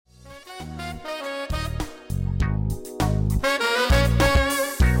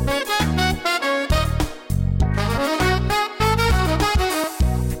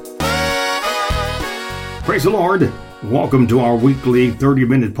Praise the Lord. Welcome to our weekly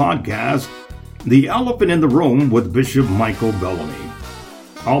 30-minute podcast, The Elephant in the Room with Bishop Michael Bellamy.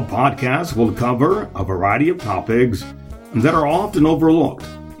 Our podcast will cover a variety of topics that are often overlooked,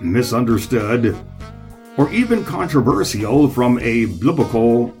 misunderstood, or even controversial from a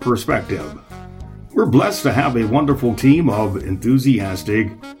biblical perspective. We're blessed to have a wonderful team of enthusiastic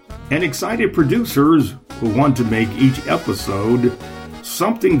and excited producers who want to make each episode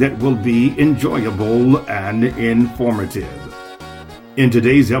something that will be enjoyable and informative. In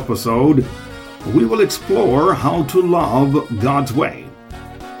today's episode, we will explore how to love God's way.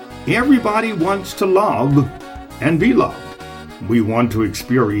 Everybody wants to love and be loved. We want to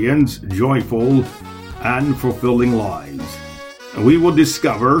experience joyful and fulfilling lives. We will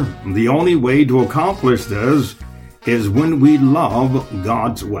discover the only way to accomplish this is when we love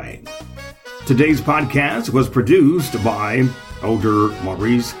God's way. Today's podcast was produced by Elder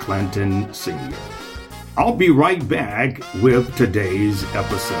Maurice Clanton Sr. I'll be right back with today's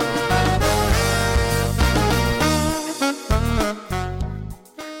episode.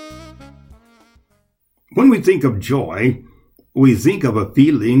 When we think of joy, we think of a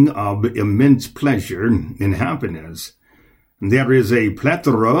feeling of immense pleasure and happiness. There is a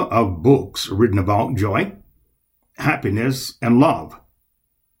plethora of books written about joy, happiness, and love.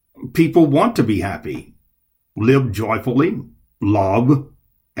 People want to be happy, live joyfully, love,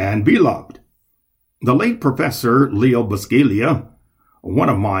 and be loved. The late Professor Leo Buscaglia, one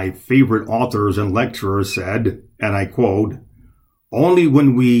of my favorite authors and lecturers, said, and I quote, "Only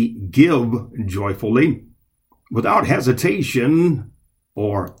when we give joyfully, without hesitation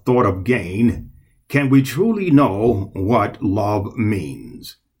or thought of gain, can we truly know what love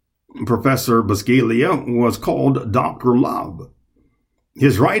means." Professor Buscaglia was called Dr. Love.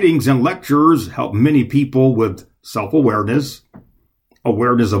 His writings and lectures help many people with self-awareness,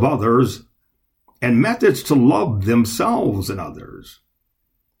 awareness of others, and methods to love themselves and others.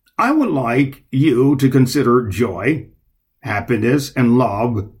 I would like you to consider joy, happiness, and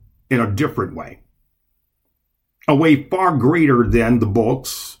love in a different way. A way far greater than the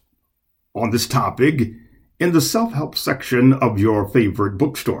books on this topic in the self-help section of your favorite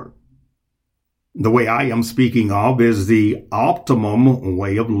bookstore. The way I am speaking of is the optimum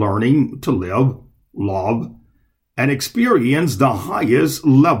way of learning to live, love, and experience the highest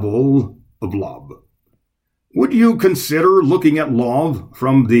level of love. Would you consider looking at love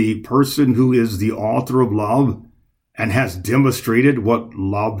from the person who is the author of love and has demonstrated what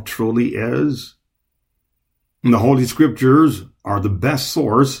love truly is? The Holy Scriptures are the best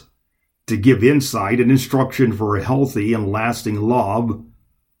source to give insight and instruction for a healthy and lasting love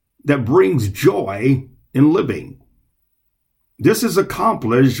that brings joy in living. This is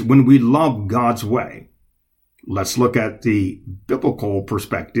accomplished when we love God's way. Let's look at the biblical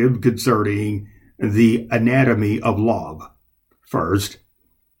perspective concerning the anatomy of love. First,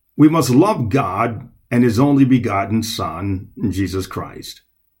 we must love God and His only begotten Son, Jesus Christ.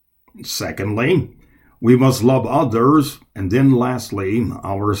 Secondly, we must love others, and then lastly,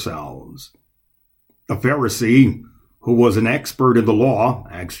 ourselves. A Pharisee who was an expert in the law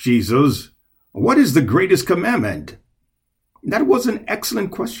asked Jesus, "What is the greatest commandment?" That was an excellent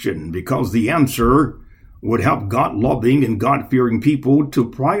question because the answer would help God-loving and God-fearing people to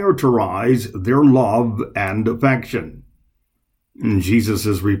prioritize their love and affection.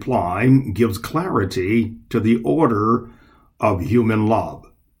 Jesus' reply gives clarity to the order of human love.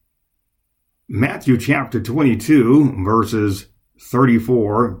 Matthew chapter 22, verses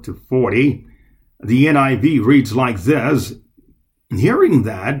 34 to 40, the NIV reads like this: "Hearing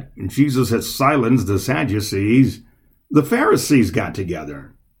that Jesus had silenced the Sadducees, the Pharisees got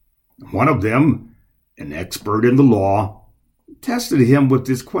together. One of them, an expert in the law, tested him with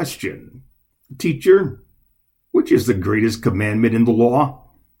this question: 'Teacher, which is the greatest commandment in the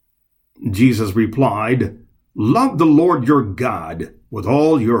law?' Jesus replied, 'Love the Lord your God with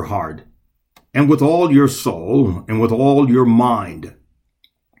all your heart, and with all your soul, and with all your mind.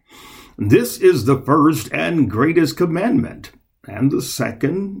 This is the first and greatest commandment, and the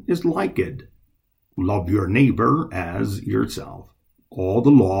second is like it. Love your neighbor as yourself. All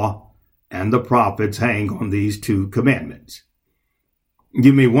the law and the prophets hang on these two commandments.'"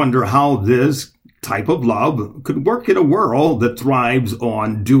 You may wonder how this type of love could work in a world that thrives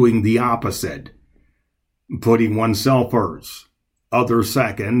on doing the opposite, putting oneself first, others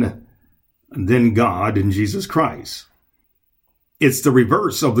second, then God and Jesus Christ. It's the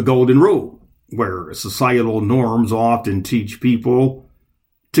reverse of the golden rule, where societal norms often teach people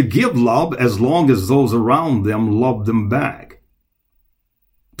to give love as long as those around them love them back.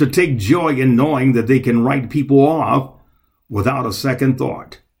 To take joy in knowing that they can write people off without a second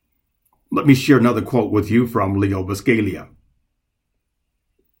thought. Let me share another quote with you from Leo Buscaglia.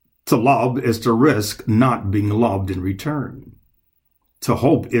 To love is to risk not being loved in return. To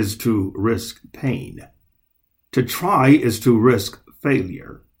hope is to risk pain. To try is to risk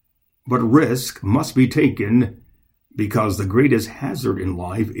failure. But risk must be taken because the greatest hazard in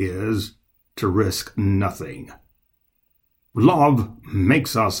life is to risk nothing. Love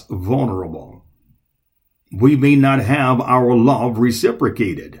makes us vulnerable. We may not have our love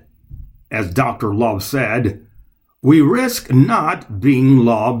reciprocated. As Dr. Love said, we risk not being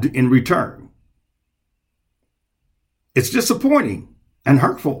loved in return. It's disappointing and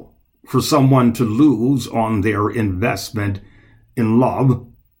hurtful for someone to lose on their investment in love.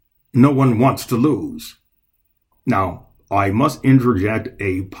 No one wants to lose. Now, I must interject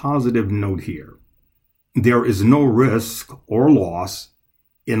a positive note here. There is no risk or loss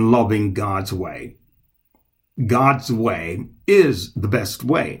in loving God's way. God's way is the best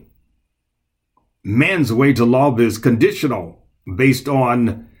way. Man's way to love is conditional, based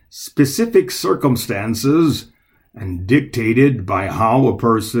on specific circumstances and dictated by how a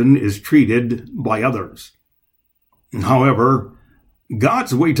person is treated by others. However,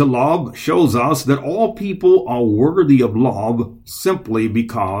 God's way to love shows us that all people are worthy of love simply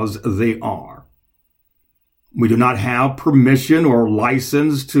because they are. We do not have permission or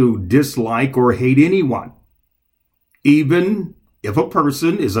license to dislike or hate anyone, even if a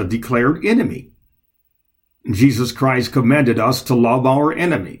person is a declared enemy. Jesus Christ commanded us to love our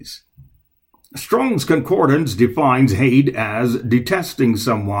enemies. Strong's Concordance defines hate as detesting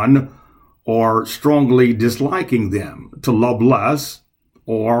someone or strongly disliking them, to love less,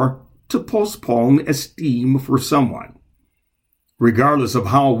 or to postpone esteem for someone. Regardless of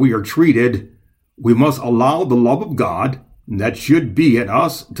how we are treated, we must allow the love of God that should be in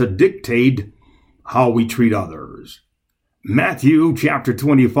us to dictate how we treat others. Matthew chapter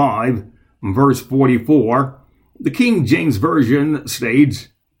 25, verse 44, the King James Version states,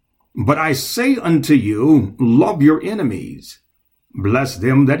 "But I say unto you, love your enemies, bless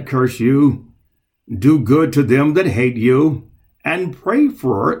them that curse you, do good to them that hate you, and pray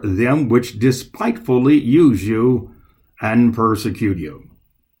for them which despitefully use you and persecute you."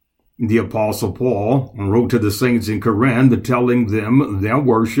 The Apostle Paul wrote to the saints in Corinth, telling them their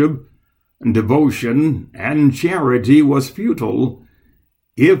worship, devotion, and charity was futile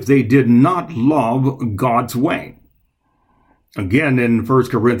if they did not love God's way. Again, in 1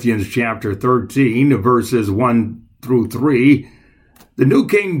 Corinthians chapter 13, verses 1 through 3, the New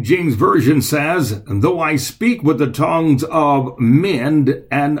King James Version says, "Though I speak with the tongues of men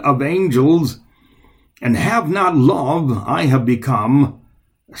and of angels, and have not love, I have become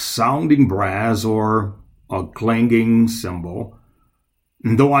sounding brass or a clanging cymbal.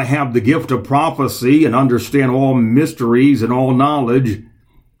 And though I have the gift of prophecy and understand all mysteries and all knowledge,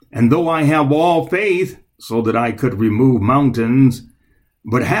 and though I have all faith so that I could remove mountains,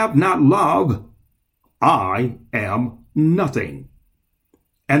 but have not love, I am nothing.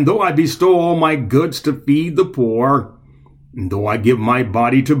 And though I bestow all my goods to feed the poor, and though I give my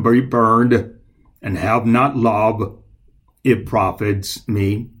body to be burned, and have not love, it profits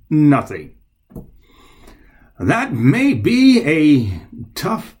me nothing." That may be a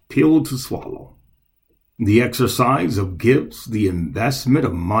tough pill to swallow. The exercise of gifts, the investment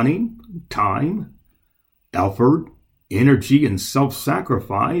of money, time, effort, energy, and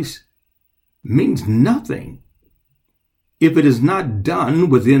self-sacrifice means nothing if it is not done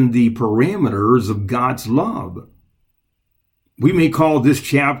within the parameters of God's love. We may call this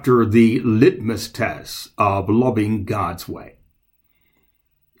chapter the litmus test of loving God's way.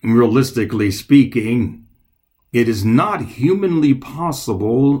 Realistically speaking, it is not humanly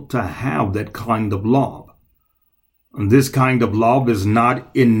possible to have that kind of love. This kind of love is not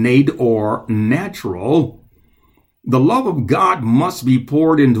innate or natural. The love of God must be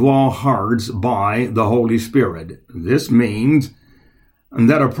poured into our hearts by the Holy Spirit. This means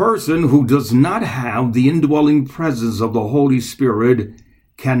that a person who does not have the indwelling presence of the Holy Spirit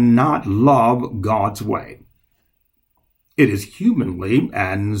cannot love God's way. It is humanly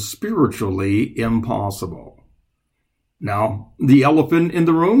and spiritually impossible. Now, the elephant in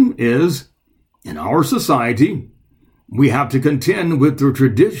the room is, in our society, we have to contend with the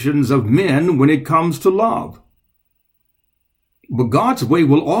traditions of men when it comes to love. But God's way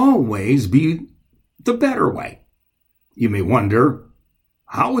will always be the better way. You may wonder,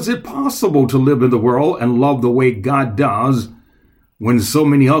 how is it possible to live in the world and love the way God does when so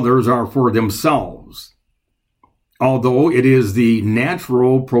many others are for themselves? Although it is the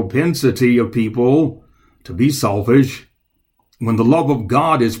natural propensity of people to be selfish, when the love of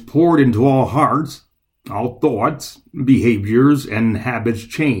God is poured into our hearts, our thoughts, behaviors, and habits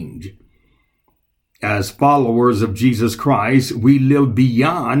change. As followers of Jesus Christ, we live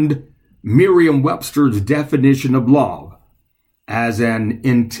beyond Merriam-Webster's definition of love as an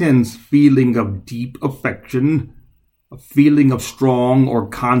intense feeling of deep affection, a feeling of strong or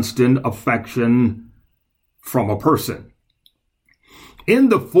constant affection from a person. In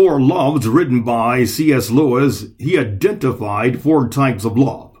the Four Loves written by C.S. Lewis, he identified 4 types of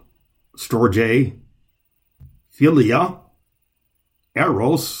love: storge, philia,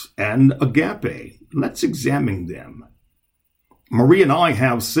 eros, and agape. Let's examine them. Marie and I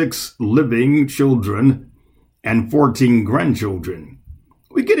have 6 living children and 14 grandchildren.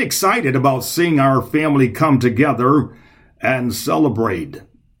 We get excited about seeing our family come together and celebrate.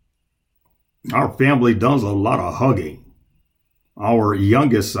 Our family does a lot of hugging. Our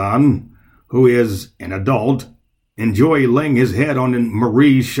youngest son, who is an adult, enjoys laying his head on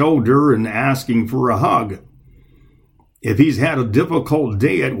Marie's shoulder and asking for a hug. If he's had a difficult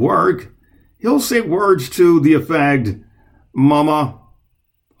day at work, he'll say words to the effect, "Mama,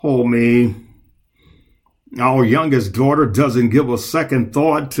 hold me." Our youngest daughter doesn't give a second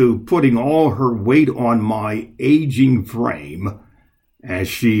thought to putting all her weight on my aging frame as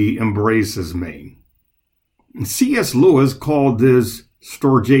she embraces me. C.S. Lewis called this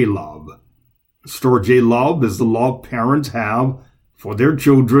storge love. Storge love is the love parents have for their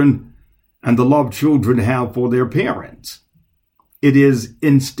children and the love children have for their parents. It is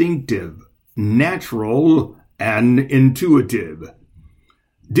instinctive, natural, and intuitive.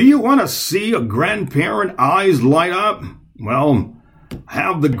 Do you want to see a grandparent eyes light up? Well,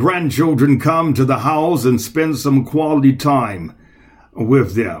 have the grandchildren come to the house and spend some quality time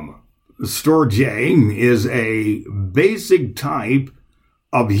with them. Storge is a basic type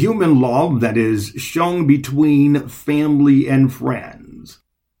of human love that is shown between family and friends.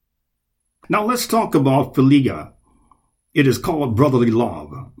 Now let's talk about philia. It is called brotherly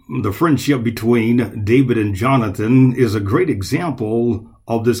love. The friendship between David and Jonathan is a great example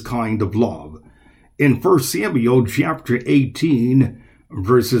of this kind of love. In 1 Samuel chapter 18,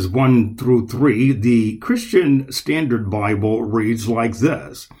 verses 1 through 3, the Christian Standard Bible reads like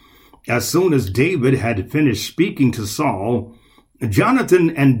this: As soon as David had finished speaking to Saul, Jonathan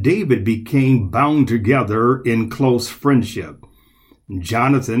and David became bound together in close friendship.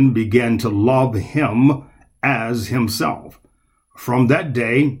 Jonathan began to love him as himself. From that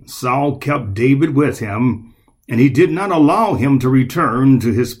day, Saul kept David with him, and he did not allow him to return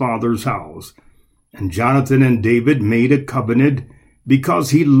to his father's house. And Jonathan and David made a covenant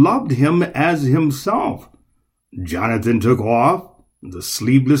because he loved him as himself. Jonathan took off the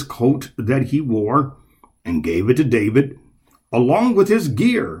sleeveless coat that he wore and gave it to David, along with his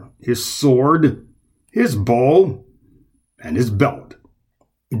gear, his sword, his bow, and his belt.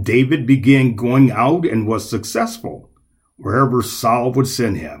 David began going out and was successful wherever Saul would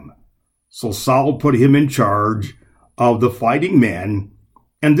send him. So Saul put him in charge of the fighting men,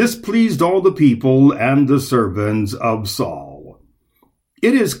 and this pleased all the people and the servants of Saul.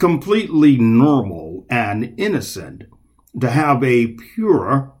 It is completely normal and innocent to have a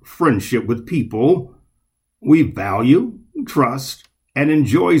pure friendship with people we value, trust, and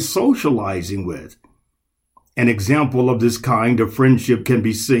enjoy socializing with. An example of this kind of friendship can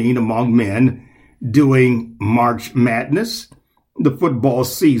be seen among men during March Madness, the football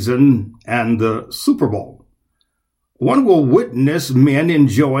season, and the Super Bowl. One will witness men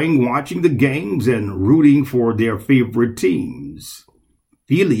enjoying watching the games and rooting for their favorite teams.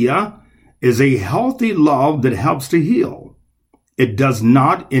 Philia is a healthy love that helps to heal. It does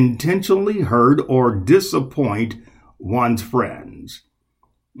not intentionally hurt or disappoint one's friends.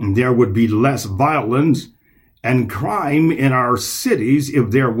 There would be less violence and crime in our cities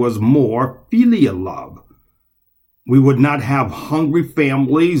if there was more philia love. We would not have hungry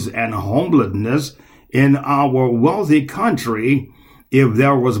families and homelessness in our wealthy country if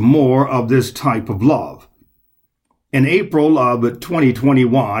there was more of this type of love. In April of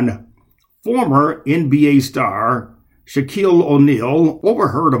 2021, former NBA star Shaquille O'Neal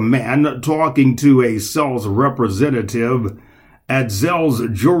overheard a man talking to a sales representative at Zell's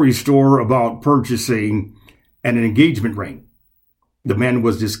jewelry store about purchasing an engagement ring. The man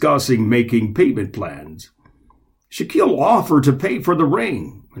was discussing making payment plans. Shaquille offered to pay for the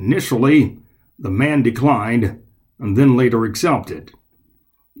ring. Initially, the man declined and then later accepted.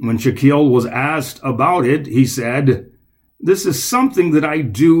 When Shaquille was asked about it, he said, "This is something that I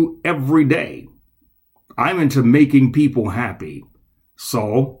do every day. I'm into making people happy.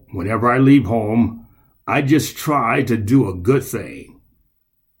 So, whenever I leave home, I just try to do a good thing.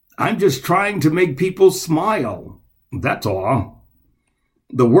 I'm just trying to make people smile. That's all."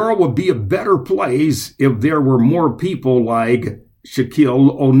 The world would be a better place if there were more people like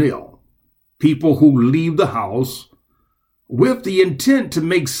Shaquille O'Neal. people who leave the house with the intent to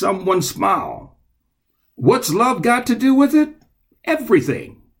make someone smile. What's love got to do with it?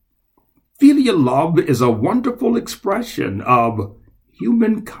 Everything. Filial love is a wonderful expression of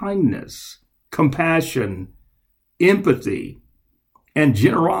human kindness, compassion, empathy, and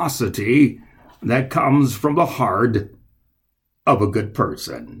generosity that comes from the heart of a good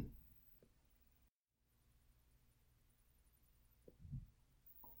person.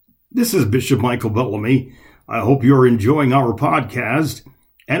 This is Bishop Michael Bellamy. I hope you're enjoying our podcast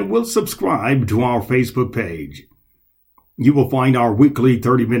and will subscribe to our Facebook page. You will find our weekly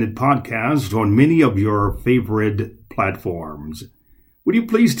 30-minute podcast on many of your favorite platforms. Would you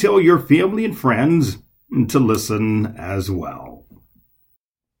please tell your family and friends to listen as well?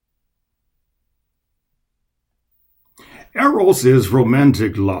 Eros is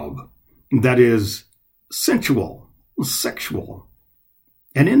romantic love, that is, sensual, sexual,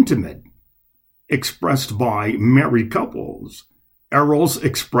 and intimate, expressed by married couples. Eros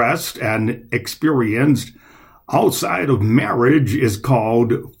expressed and experienced outside of marriage is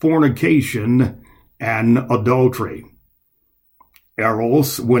called fornication and adultery.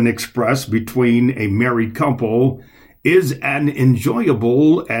 Eros, when expressed between a married couple, is an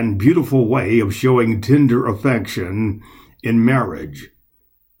enjoyable and beautiful way of showing tender affection in marriage.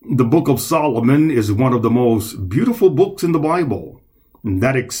 The Book of Solomon is one of the most beautiful books in the Bible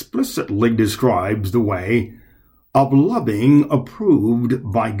that explicitly describes the way of loving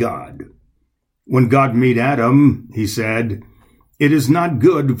approved by God. When God made Adam, he said, "It is not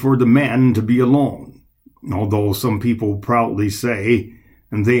good for the man to be alone." Although some people proudly say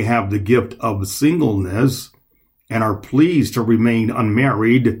they have the gift of singleness and are pleased to remain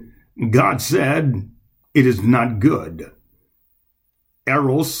unmarried, God said, "It is not good."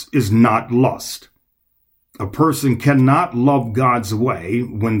 Eros is not lust. A person cannot love God's way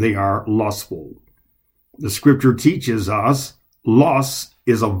when they are lustful. The scripture teaches us lust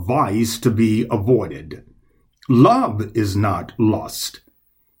is a vice to be avoided. Love is not lust.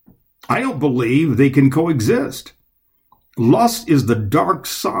 I don't believe they can coexist. Lust is the dark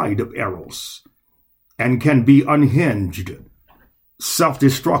side of Eros and can be unhinged,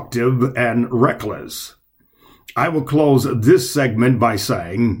 self-destructive, and reckless. I will close this segment by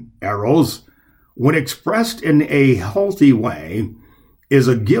saying Eros, when expressed in a healthy way, is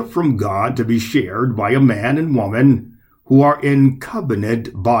a gift from God to be shared by a man and woman who are in covenant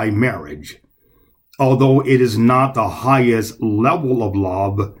by marriage. Although it is not the highest level of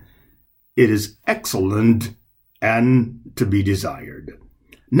love, it is excellent and to be desired.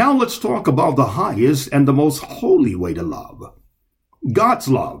 Now let's talk about the highest and the most holy way to love. God's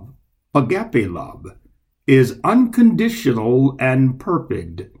love, agape love, is unconditional and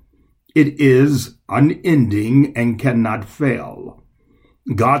perfect. It is unending and cannot fail.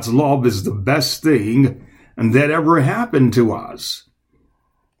 God's love is the best thing that ever happened to us.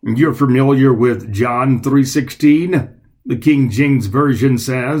 You're familiar with John 3:16? The King James Version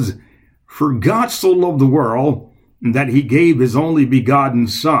says, "For God so loved the world that he gave his only begotten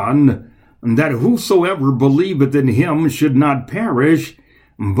Son, that whosoever believeth in him should not perish,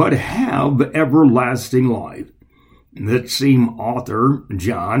 but have everlasting life." That same author,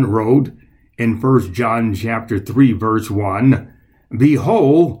 John, wrote in 1 John chapter 3, verse 1,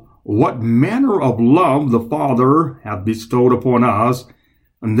 "Behold, what manner of love the Father hath bestowed upon us,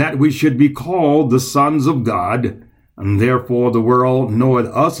 and that we should be called the sons of God, and therefore the world knoweth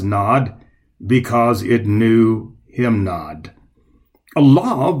us not, because it knew him not." A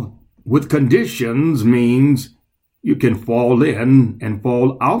love with conditions means you can fall in and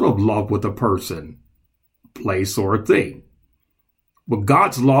fall out of love with a person, place, or a thing. But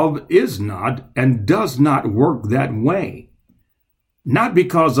God's love is not and does not work that way. Not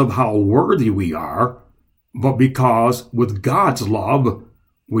because of how worthy we are, but because with God's love,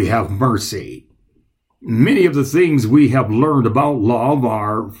 we have mercy. Many of the things we have learned about love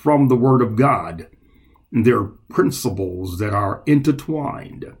are from the Word of God. They're principles that are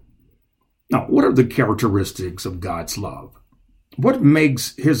intertwined. Now, what are the characteristics of God's love? What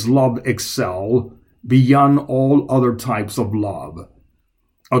makes his love excel beyond all other types of love?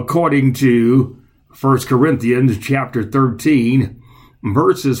 According to 1 Corinthians chapter 13,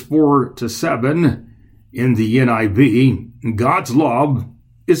 verses 4-7 in the NIV, God's love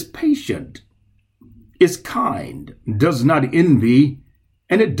is patient, is kind, does not envy,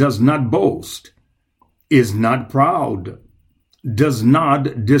 and it does not boast, is not proud, does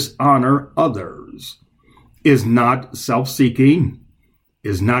not dishonor others, is not self-seeking,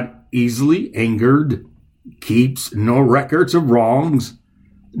 is not easily angered, keeps no records of wrongs,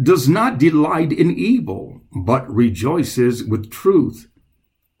 does not delight in evil, but rejoices with truth,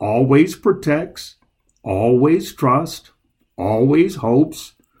 always protects, always trusts, always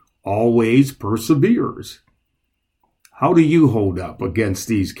hopes, always perseveres. How do you hold up against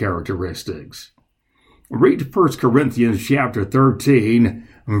these characteristics? Read 1 Corinthians chapter 13,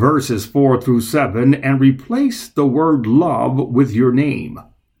 verses 4 through 7, and replace the word love with your name.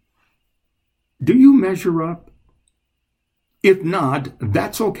 Do you measure up? If not,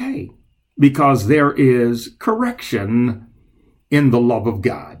 that's okay, because there is correction in the love of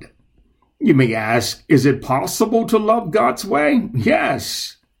God. You may ask, is it possible to love God's way?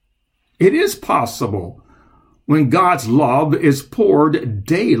 Yes, it is possible when God's love is poured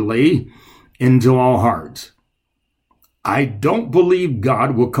daily into our hearts. I don't believe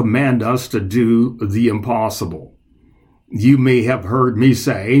God will command us to do the impossible. You may have heard me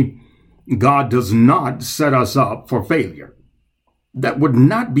say, God does not set us up for failure. That would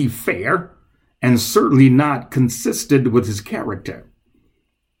not be fair and certainly not consistent with his character.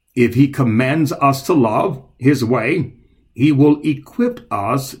 If he commands us to love his way, he will equip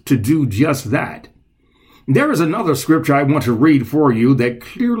us to do just that. There is another scripture I want to read for you that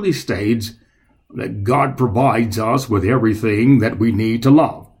clearly states that God provides us with everything that we need to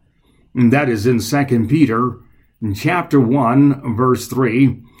love. And that is in 2 Peter chapter 1, verse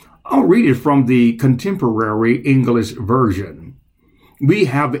 3. I'll read it from the Contemporary English Version. We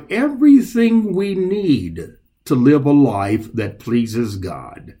have everything we need to live a life that pleases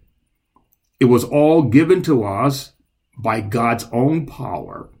God. It was all given to us by God's own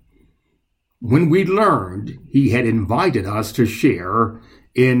power. When we learned he had invited us to share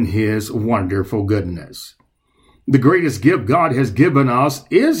in his wonderful goodness. The greatest gift God has given us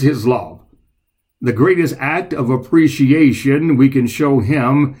is his love. The greatest act of appreciation we can show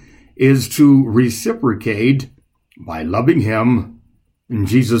him is to reciprocate by loving him,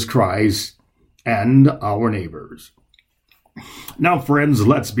 Jesus Christ, and our neighbors. Now, friends,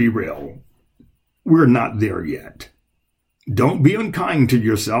 let's be real. We're not there yet. Don't be unkind to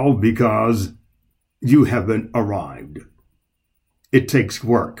yourself because you haven't arrived. It takes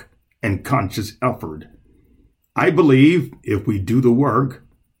work and conscious effort. I believe if we do the work,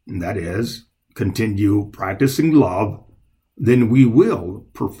 that is, continue practicing love, then we will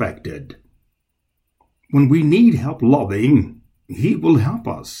perfect it. When we need help loving, he will help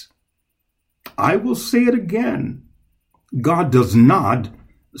us. I will say it again. God does not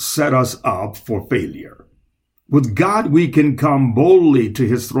set us up for failure. With God, we can come boldly to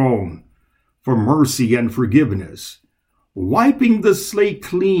his throne for mercy and forgiveness, wiping the slate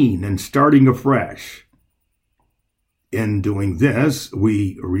clean and starting afresh. In doing this,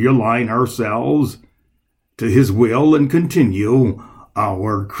 we realign ourselves to his will and continue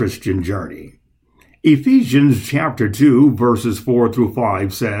our Christian journey. Ephesians chapter 2, verses 4 through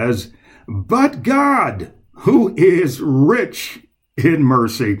 5 says, But God, who is rich in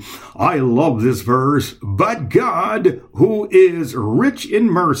mercy. I love this verse. But God, who is rich in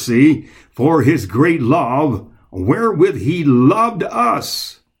mercy, for his great love, wherewith he loved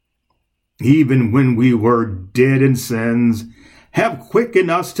us, even when we were dead in sins, have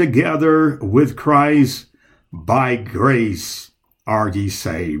quickened us together with Christ. By grace are ye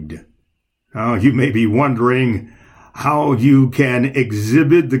saved. Now, you may be wondering how you can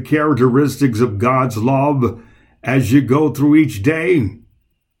exhibit the characteristics of God's love as you go through each day.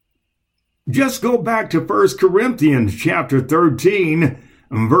 Just go back to 1 Corinthians chapter 13,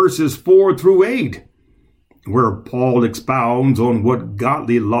 verses 4 through 8, where Paul expounds on what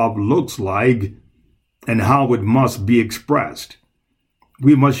godly love looks like and how it must be expressed.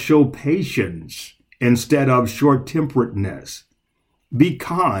 We must show patience instead of short-temperedness. Be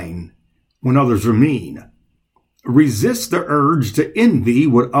kind when others are mean. Resist the urge to envy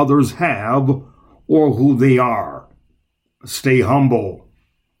what others have or who they are. Stay humble.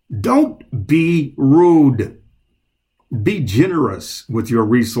 Don't be rude. Be generous with your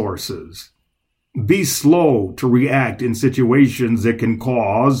resources. Be slow to react in situations that can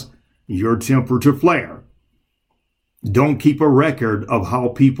cause your temper to flare. Don't keep a record of how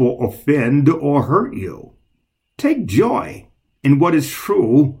people offend or hurt you. Take joy in what is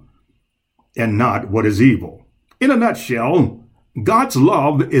true and not what is evil. In a nutshell, God's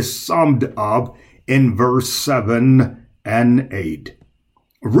love is summed up in verse 7 and 8.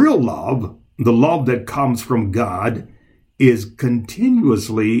 Real love, the love that comes from God, is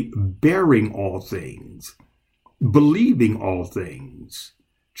continuously bearing all things, believing all things,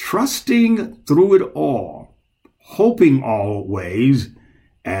 trusting through it all, hoping always,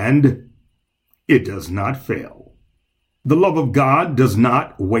 and it does not fail. The love of God does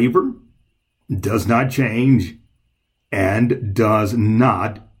not waver, does not change, and does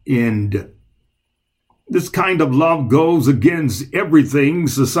not end. This kind of love goes against everything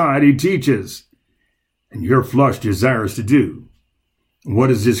society teaches and your flesh desires to do.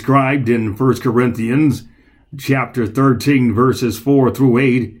 What is described in 1 Corinthians chapter 13, verses 4 through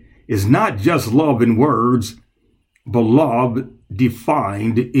 8 is not just love in words, but love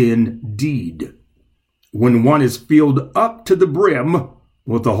defined in deed. When one is filled up to the brim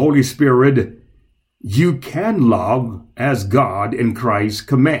with the Holy Spirit, you can love as God in Christ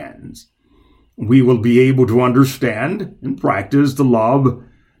commands. We will be able to understand and practice the love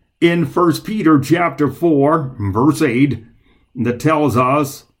in 1 Peter chapter 4, verse 8, that tells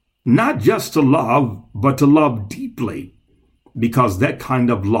us not just to love, but to love deeply, because that kind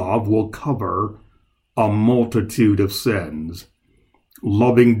of love will cover a multitude of sins.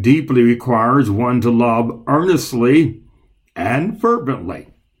 Loving deeply requires one to love earnestly and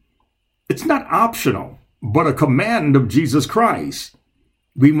fervently. It's not optional, but a command of Jesus Christ.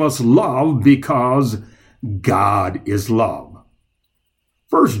 We must love because God is love.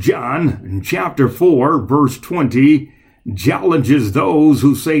 1 John chapter 4, verse 20 challenges those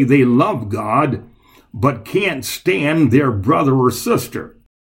who say they love God but can't stand their brother or sister.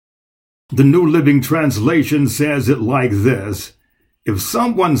 The New Living Translation says it like this: if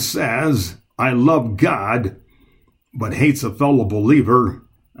someone says, I love God, but hates a fellow believer,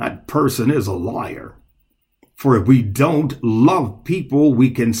 that person is a liar. For if we don't love people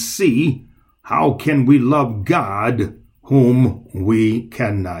we can see, how can we love God whom we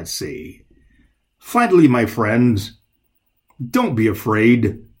cannot see? Finally, my friends, don't be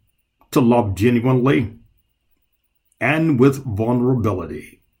afraid to love genuinely and with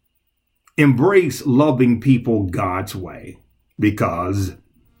vulnerability. Embrace loving people God's way, because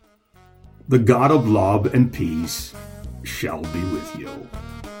the God of love and peace shall be with you.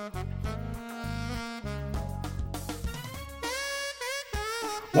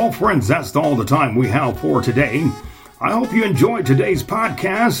 Well, friends, that's all the time we have for today. I hope you enjoyed today's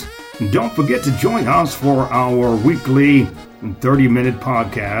podcast. Don't forget to join us for our weekly 30-minute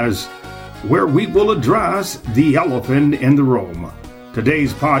podcast where we will address the elephant in the room.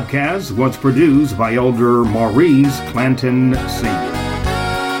 Today's podcast was produced by Elder Maurice Clanton Sr.